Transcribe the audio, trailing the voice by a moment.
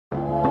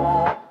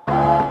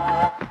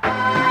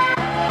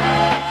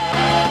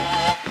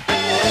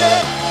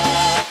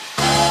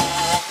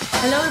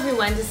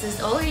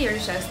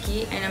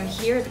Jaruszewski, and I'm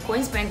here at the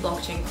Coinsbank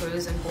blockchain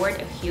cruise on board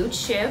a huge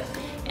ship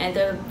in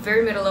the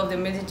very middle of the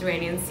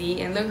Mediterranean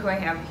Sea. And look who I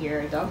have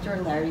here,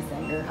 Dr. Larry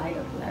Sanger. Hi,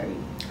 Dr. Larry.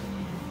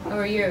 How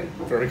are you?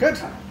 Very good.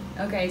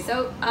 Okay,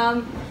 so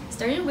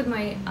starting with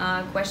my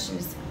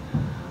questions.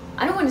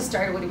 I don't want to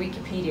start with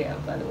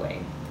Wikipedia, by the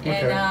way.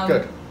 Okay, and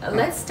good.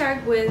 Let's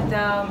start with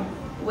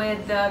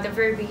the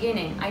very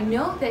beginning. I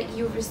know that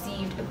you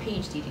received a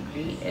PhD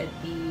degree at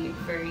the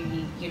very,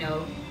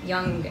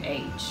 young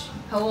age.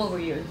 How old were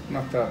you?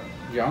 Not that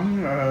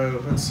young.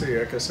 Let's see,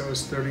 I guess I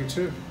was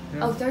 32.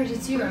 Yeah. Oh,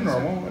 32. Pretty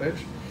normal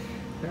age.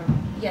 Yeah.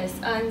 Yes,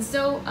 and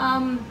so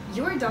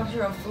you're a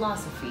doctor of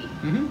philosophy.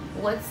 Mm-hmm.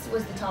 What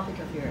was the topic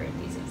of your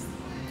thesis?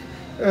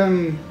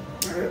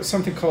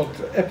 Something called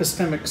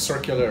epistemic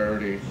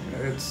circularity.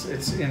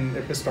 It's in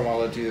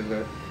epistemology,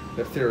 the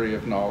theory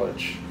of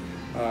knowledge.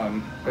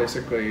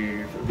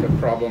 Basically, the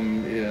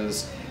problem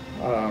is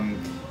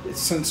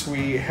since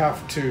we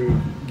have to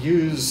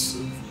use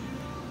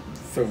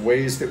the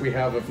ways that we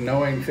have of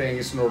knowing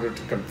things in order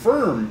to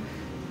confirm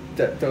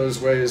that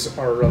those ways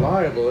are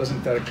reliable,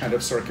 isn't that a kind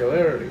of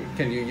circularity?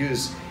 Can you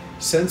use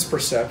sense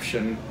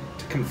perception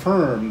to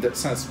confirm that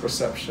sense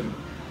perception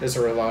is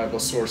a reliable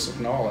source of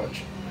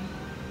knowledge?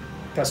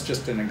 That's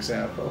just an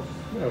example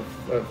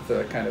of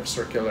the kind of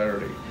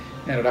circularity.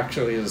 And it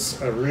actually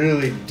is a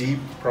really deep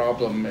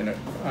problem, and it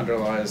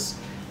underlies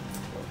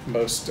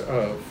most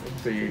of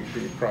the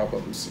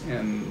problems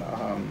in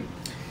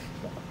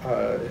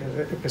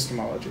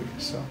epistemology.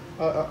 So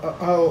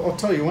I'll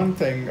tell you one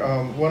thing.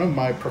 One of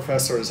my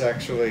professors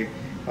actually,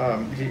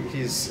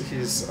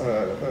 he's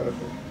a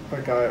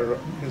guy.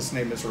 His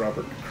name is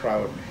Robert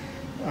Kraut,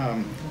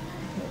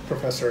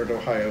 professor at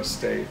Ohio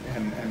State,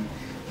 and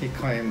he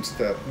claims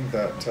that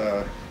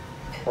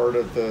part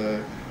of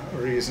the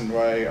reason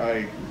why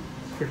I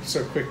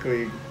so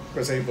quickly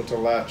was able to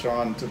latch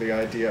on to the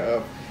idea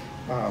of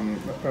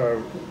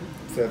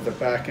the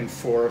back and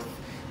forth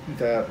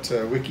that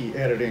Wiki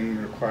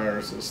editing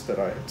requires is that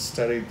I had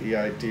studied the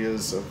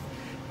ideas of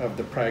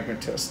the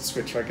pragmatists,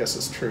 which I guess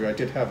is true. I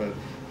did have a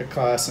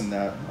class in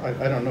that.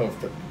 I don't know if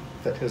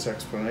that his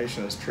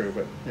explanation is true,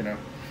 but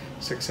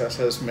success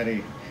has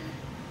many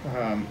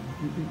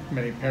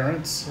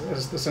parents,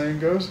 as the saying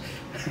goes.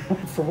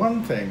 For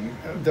one thing,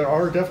 there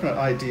are definite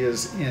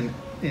ideas in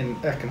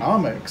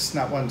economics,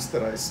 not ones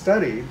that I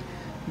studied,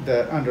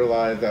 that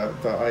underlie the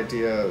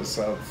ideas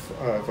of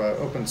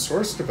open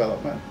source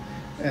development.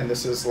 And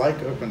this is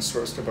like open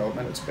source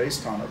development. It's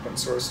based on open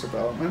source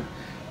development.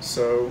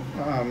 So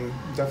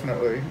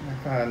definitely.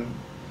 And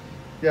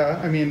yeah,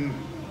 I mean,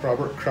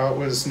 Robert Kraut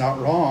was not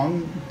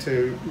wrong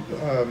to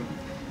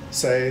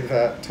say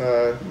that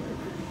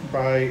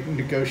by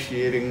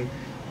negotiating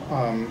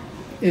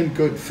in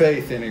good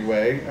faith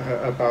anyway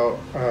about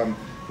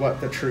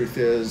what the truth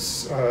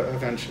is,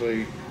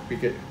 eventually we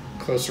get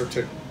closer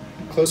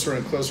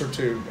and closer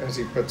to, as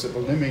he puts it,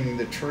 limbing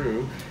the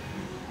true.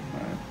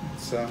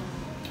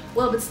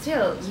 Well, but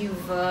still,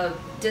 you've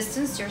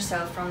distanced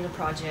yourself from the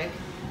project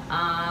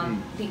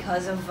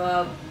because of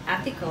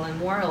ethical and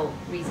moral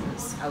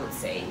reasons, I would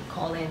say,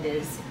 calling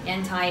this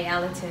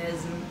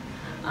anti-elitism,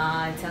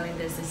 telling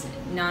this is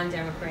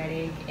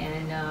non-democratic,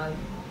 and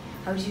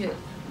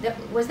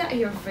was that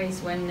your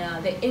phrase when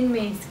the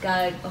inmates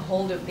got a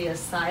hold of the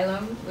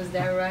asylum? Was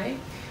that right?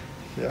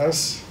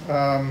 Yes,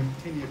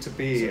 continue to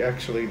be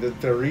actually.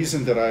 The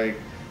reason that I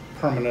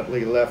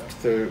permanently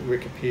left the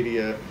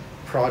Wikipedia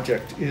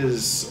project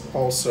is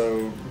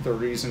also the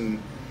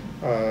reason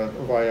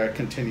why I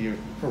continue,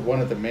 or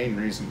one of the main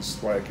reasons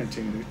why I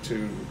continue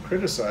to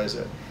criticize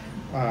it.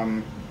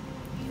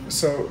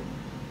 So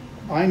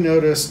I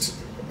noticed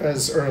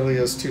as early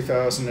as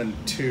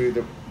 2002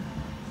 that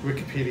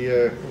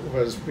Wikipedia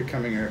was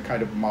becoming a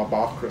kind of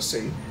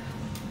mobocracy,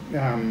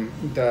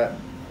 that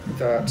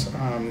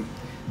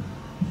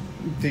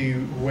the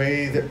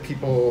way that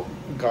people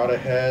got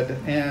ahead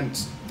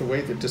and the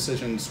way that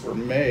decisions were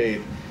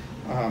made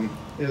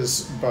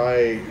is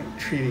by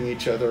treating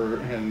each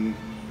other in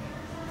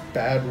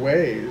bad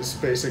ways,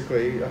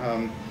 basically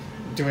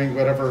doing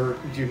whatever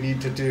you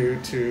need to do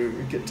to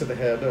get to the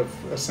head of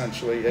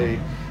essentially a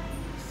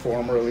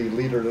formerly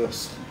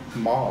leaderless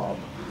mob.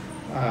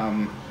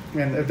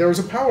 And there was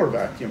a power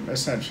vacuum,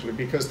 essentially,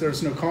 because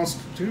there's no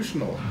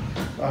constitutional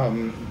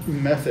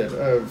method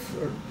of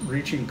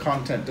reaching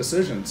content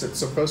decisions. It's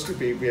supposed to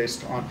be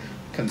based on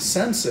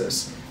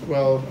consensus.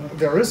 Well,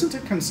 there isn't a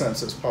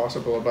consensus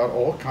possible about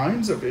all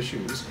kinds of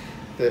issues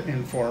that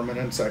inform an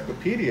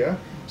encyclopedia,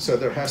 so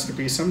there has to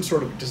be some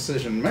sort of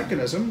decision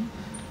mechanism.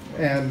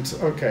 And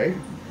okay,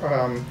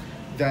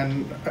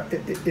 then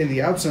in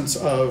the absence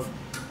of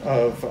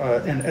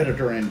an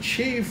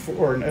editor-in-chief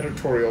or an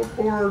editorial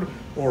board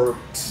or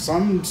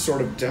some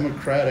sort of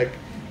democratic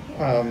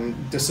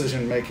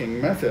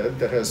decision-making method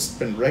that has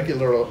been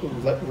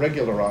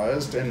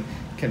regularized and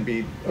can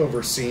be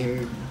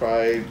overseen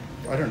by,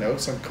 I don't know,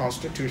 some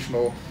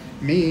constitutional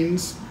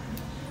means,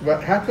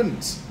 what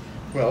happens?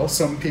 Well,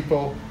 some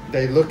people,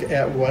 they look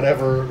at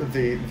whatever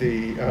the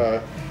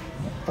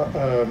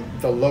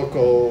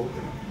local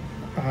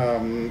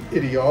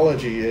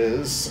ideology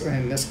is,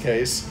 in this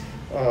case,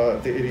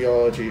 the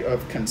ideology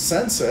of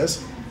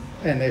consensus,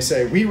 and they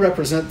say, we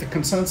represent the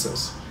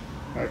consensus,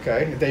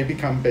 okay? They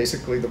become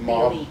basically the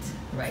mob. The elite,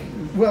 right.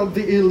 Well,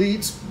 the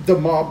elites, the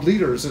mob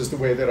leaders is the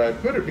way that I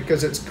put it,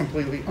 because it's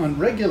completely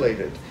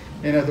unregulated.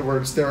 In other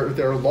words,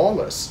 they're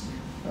lawless.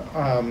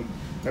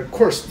 Of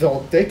course,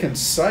 they can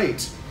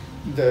cite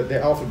the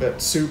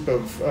alphabet soup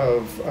of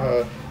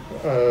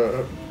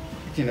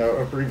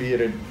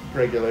abbreviated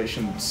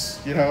regulations,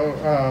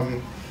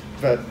 and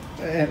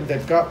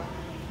they've got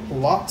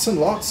lots and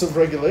lots of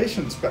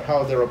regulations, but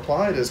how they're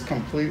applied is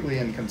completely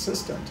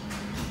inconsistent.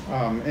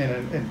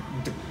 And it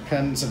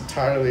depends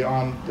entirely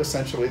on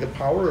essentially the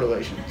power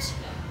relations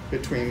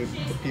between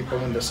the people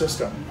in the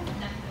system.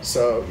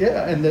 So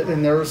yeah, and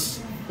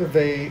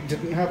they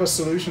didn't have a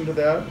solution to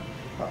that.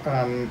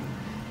 And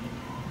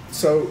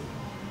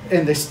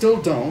they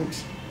still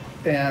don't.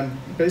 And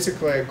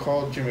basically I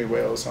called Jimmy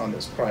Wales on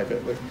this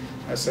privately.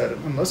 I said,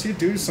 unless you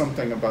do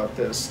something about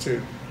this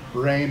to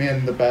rein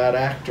in the bad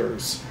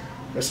actors,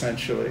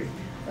 essentially.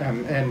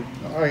 And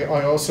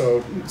I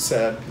also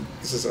said,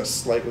 this is a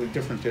slightly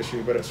different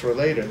issue, but it's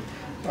related,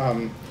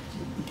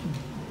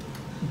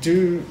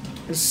 do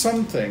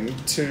something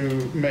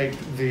to make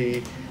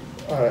the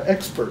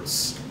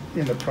experts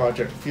in the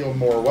project feel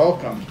more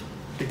welcome,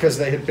 because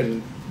they had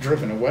been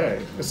driven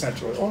away,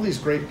 essentially. All these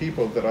great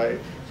people that I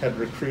had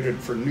recruited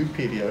for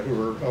Newpedia, who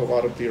were a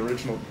lot of the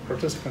original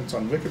participants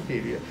on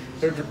Wikipedia,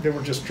 they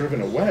were just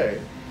driven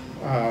away.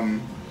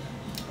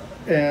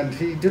 And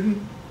he didn't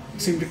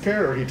seem to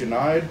care. He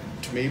denied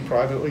to me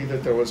privately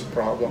that there was a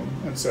problem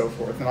and so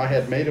forth. And I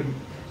had made him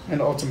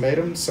an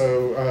ultimatum,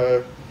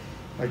 so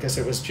I guess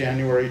it was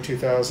January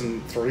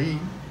 2003.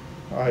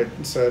 I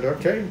said,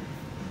 okay,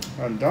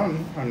 I'm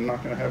done. I'm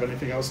not going to have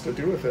anything else to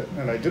do with it.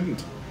 And I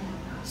didn't.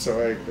 So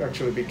I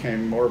actually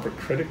became more of a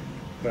critic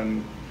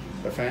than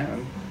a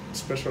fan,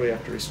 especially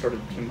after he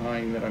started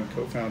denying that I'm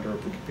co-founder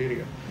of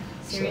Wikipedia.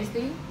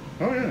 Seriously?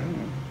 So, oh yeah.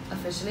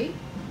 Officially?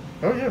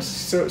 Oh yes.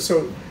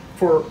 So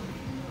for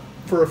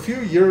a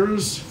few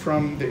years,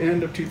 from the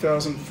end of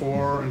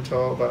 2004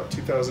 until about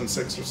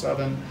 2006 or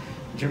 7,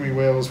 Jimmy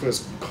Wales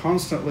was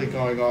constantly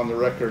going on the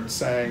record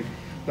saying,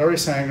 Larry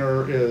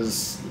Sanger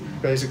is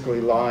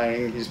basically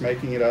lying, he's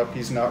making it up,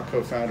 he's not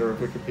co-founder of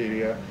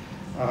Wikipedia,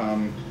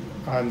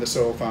 I'm the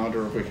sole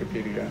founder of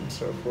Wikipedia, and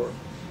so forth.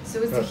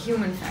 So it's a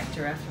human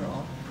factor after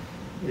all.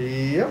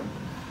 Yep,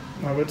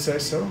 I would say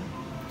so.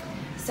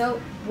 So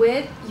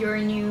with your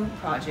new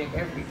project,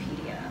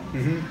 Everipedia,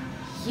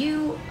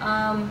 you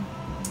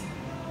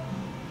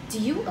do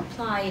you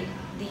apply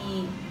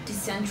the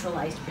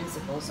decentralized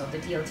principles of the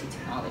DLT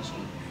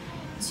technology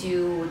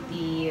to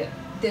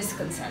this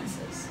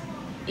consensus?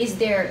 Is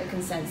there a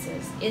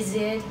consensus? Is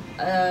it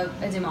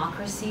a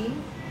democracy,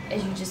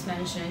 as you just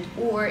mentioned,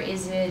 or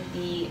is it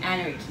the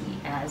anarchy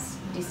as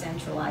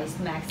decentralized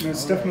maximalist?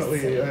 It's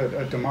definitely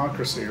a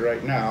democracy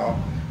right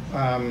now.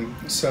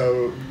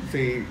 So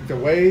the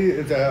way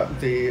that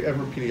the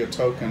Everipedia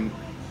token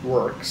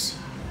works,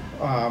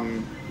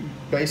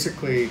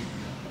 basically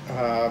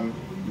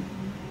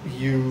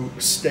you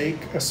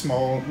stake a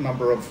small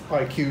number of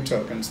IQ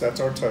tokens, that's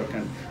our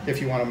token,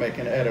 if you want to make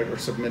an edit or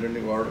submit a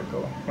new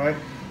article, right?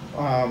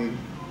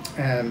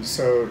 And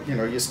so,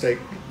 you stake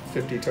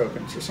 50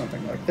 tokens or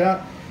something like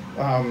that.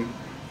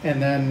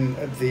 And then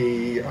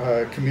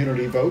the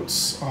community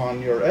votes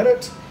on your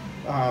edit.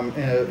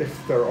 And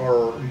if there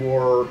are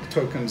more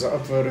tokens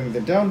upvoting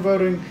than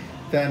downvoting,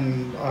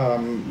 then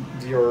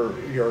your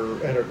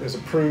edit is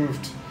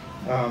approved.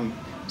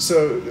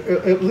 So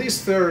at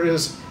least there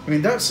is,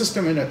 that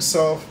system in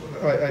itself,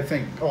 I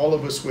think all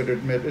of us would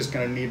admit, is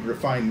going to need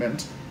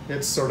refinement.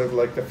 It's sort of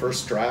like the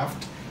first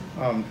draft,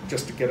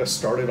 just to get us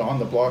started on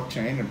the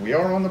blockchain. And we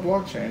are on the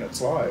blockchain,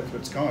 it's live,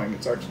 it's going,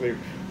 it's actually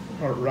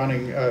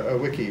running a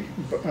wiki.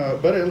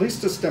 But at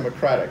least it's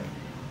democratic,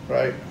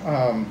 right?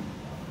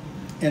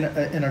 In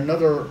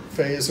another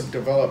phase of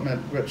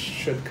development, which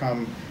should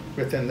come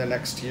within the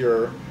next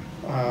year,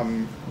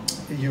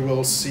 you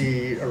will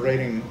see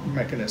rating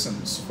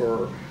mechanisms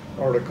for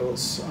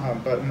articles.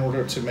 But in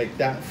order to make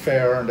that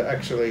fair and to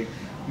actually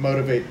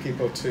motivate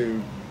people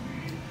to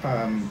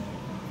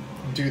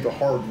do the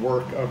hard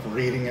work of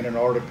reading an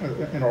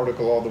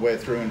article all the way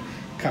through and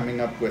coming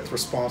up with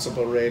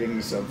responsible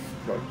ratings of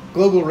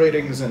global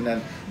ratings, and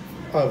then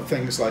of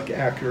things like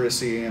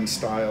accuracy and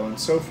style and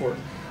so forth,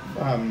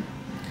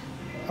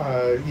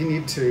 you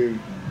need to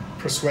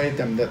persuade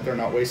them that they're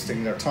not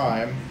wasting their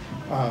time.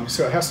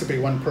 So it has to be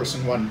one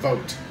person, one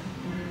vote.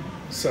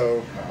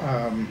 So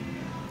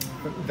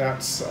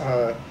that's,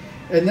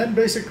 and then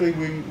basically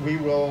we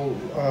will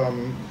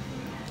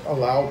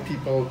allow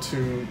people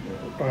to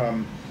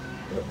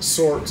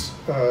sort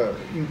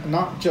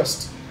not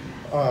just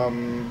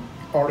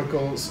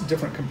articles,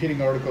 different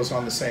competing articles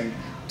on the same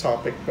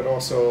topic, but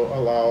also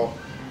allow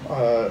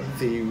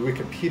the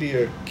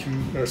Wikipedia,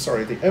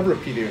 the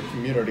Everipedia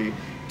community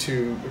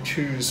to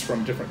choose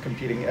from different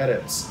competing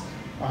edits.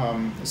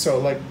 So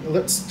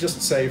let's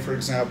just say, for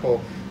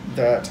example,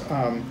 that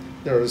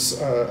there's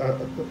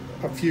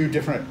a few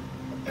different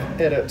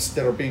edits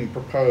that are being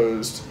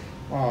proposed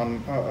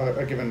on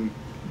a given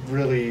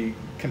really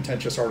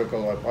contentious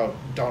article about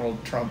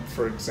Donald Trump,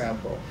 for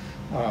example,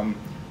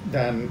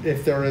 then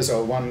if there is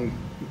a one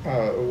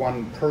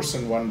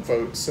person, one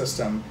vote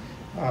system,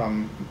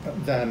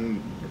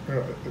 then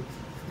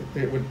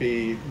it would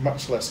be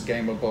much less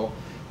gameable.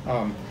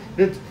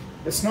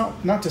 It's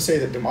not to say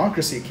that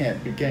democracy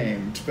can't be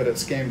gamed, but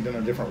it's gamed in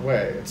a different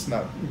way. It's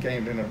not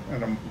gamed in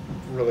a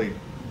really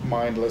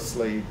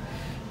mindlessly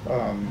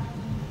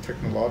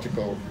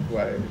technological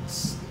way.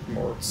 It's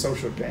more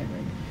social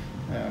gaming,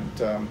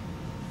 and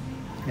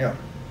yeah,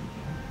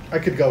 I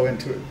could go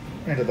into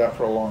that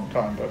for a long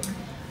time, but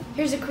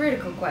here's a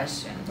critical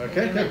question okay, that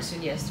you good.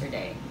 mentioned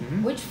yesterday.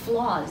 Mm-hmm. Which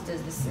flaws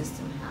does the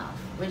system have?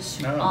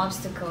 Which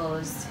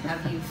obstacles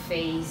have you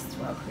faced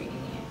while creating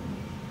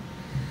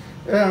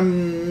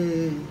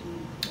it?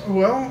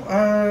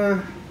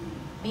 Well,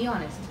 be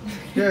honest.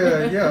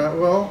 yeah.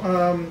 Well,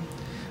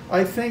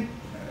 I think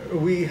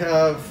we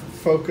have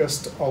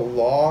focused a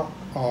lot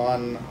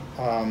on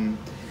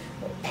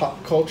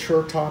pop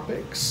culture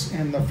topics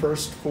in the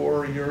first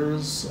 4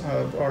 years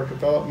of our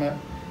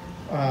development,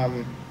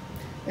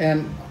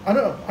 and I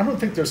don't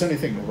think there's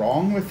anything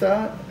wrong with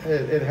that.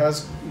 It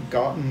has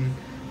gotten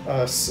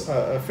us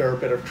a fair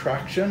bit of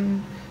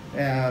traction,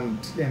 and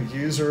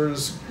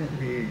users.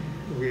 We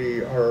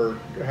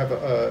have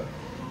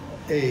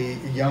a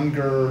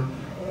younger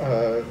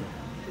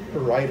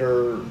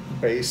writer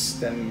base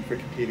than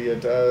Wikipedia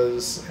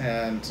does,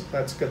 and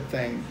that's a good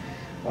thing.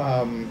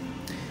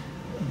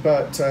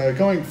 But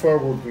going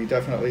forward, we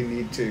definitely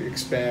need to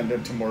expand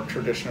into more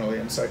traditionally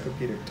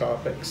encyclopedic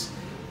topics.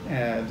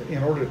 And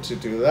in order to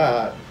do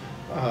that,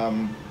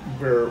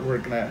 we're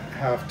going to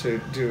have to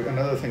do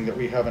another thing that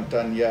we haven't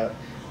done yet,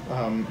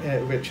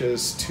 which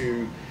is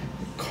to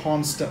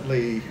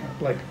constantly,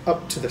 like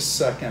up to the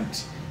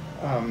second,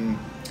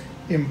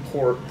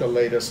 import the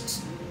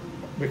latest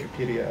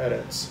Wikipedia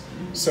edits.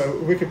 So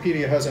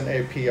Wikipedia has an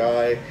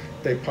API.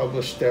 They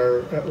publish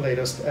their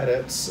latest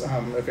edits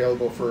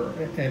available for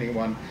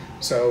anyone.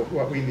 So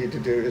what we need to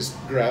do is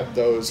grab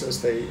those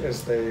as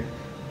they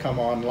come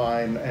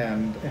online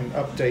and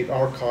update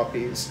our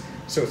copies.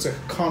 So it's a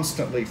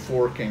constantly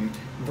forking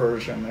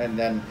version, and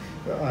then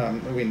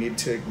we need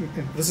to.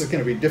 This is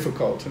going to be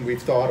difficult, and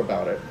we've thought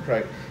about it,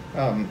 right?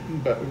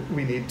 But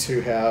we need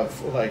to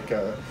have like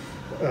a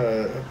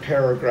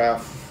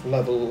paragraph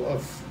level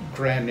of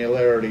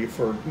granularity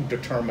for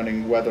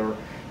determining whether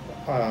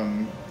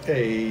an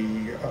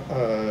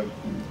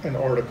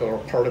article or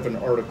part of an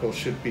article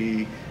should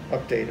be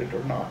updated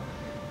or not.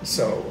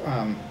 So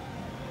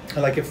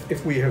like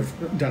if we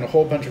have done a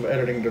whole bunch of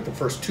editing to the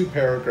first 2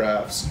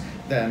 paragraphs,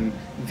 then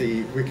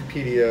the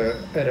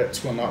Wikipedia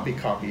edits will not be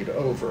copied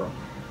over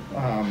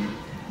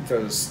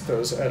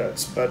those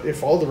edits. But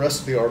if all the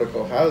rest of the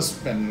article has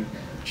been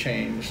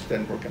changed,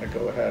 then we're going to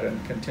go ahead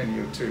and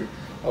continue to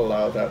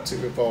allow that to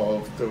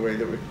evolve the way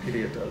that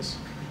Wikipedia does.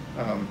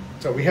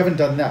 So we haven't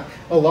done that.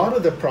 A lot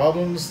of the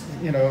problems,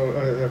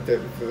 of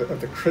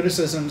the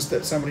criticisms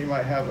that somebody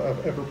might have of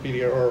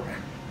Everipedia are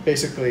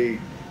basically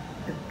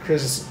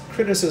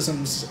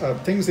criticisms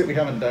of things that we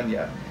haven't done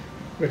yet,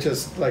 which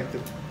is like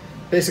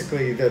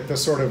basically the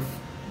sort of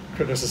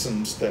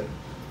criticisms that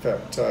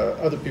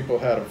other people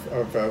had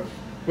of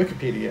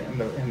Wikipedia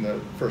in the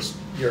first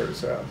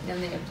years.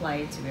 And they apply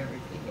it to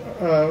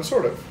Everipedia.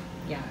 Sort of.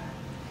 Yeah.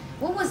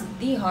 What was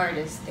the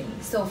hardest thing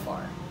so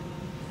far?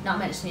 Not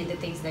mentioning the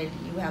things that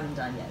you haven't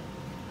done yet.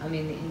 I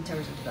mean, in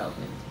terms of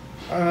development.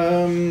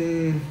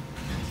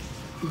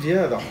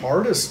 Yeah, the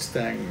hardest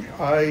thing,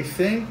 I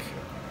think,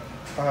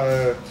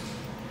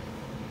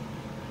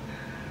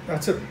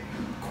 that's a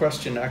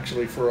question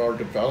actually for our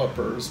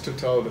developers, to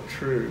tell the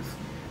truth.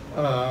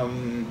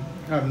 I'm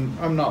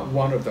not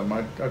one of them.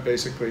 I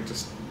basically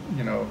just,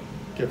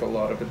 give a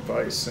lot of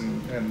advice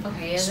and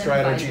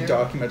strategy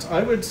documents.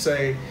 I would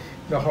say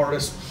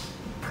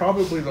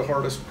probably the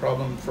hardest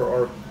problem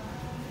for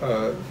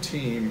our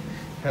team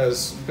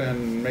has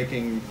been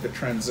making the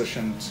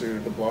transition to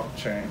the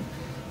blockchain.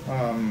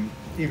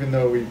 Even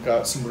though we've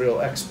got some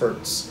real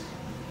experts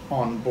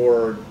on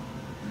board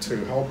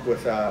to help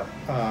with that,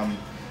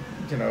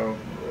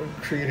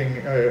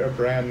 creating a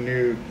brand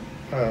new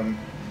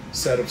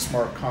set of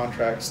smart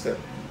contracts that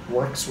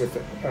works with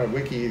a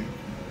wiki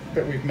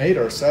that we've made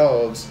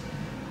ourselves,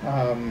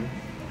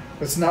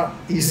 it's not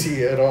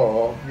easy at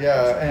all.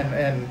 Yeah,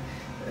 and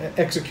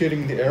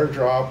executing the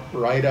airdrop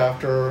right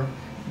after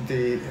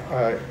the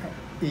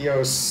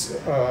EOS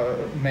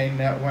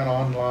mainnet went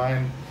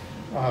online,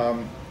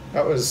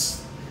 that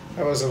was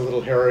a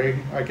little hairy,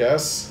 I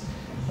guess,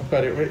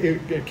 but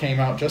it came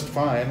out just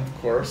fine,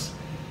 of course.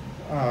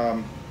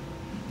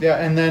 Yeah,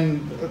 and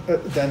then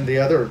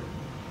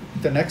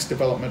the next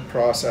development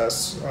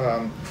process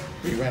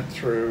we went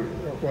through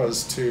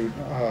was to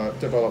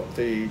develop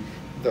the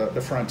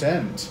front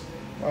end,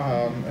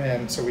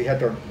 and so we had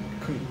to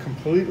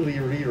completely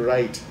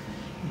rewrite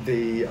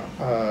the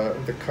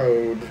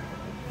code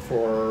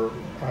for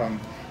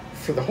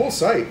for the whole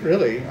site,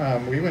 really.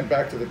 We went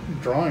back to the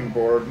drawing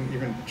board and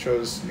even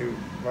chose new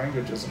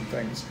languages and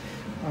things.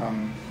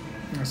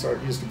 So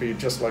it used to be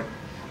just like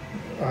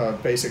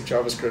basic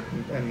JavaScript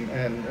and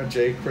a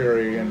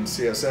jQuery and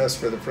CSS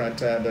for the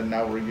front end, and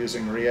now we're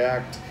using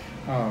React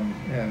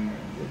in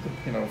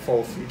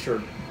full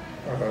featured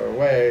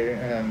way,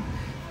 and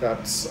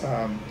that's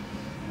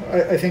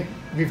I think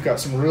we've got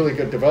some really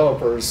good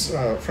developers,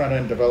 front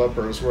end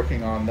developers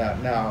working on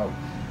that now,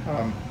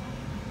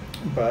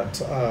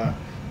 but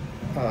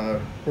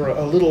we're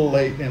a little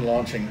late in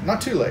launching.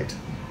 Not too late,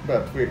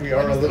 but we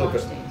are a little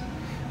bit.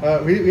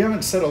 We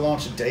haven't set a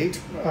launch date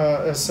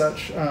as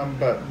such,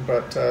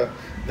 but the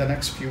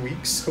next few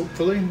weeks,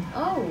 hopefully.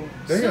 Oh,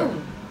 there soon. You go.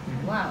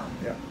 Mm-hmm. Wow.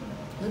 Yeah.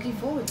 Looking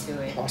forward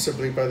to it.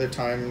 Possibly by the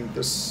time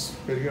this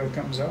video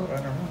comes out, I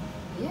don't know.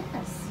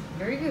 Yes,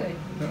 very good.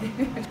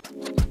 Yeah.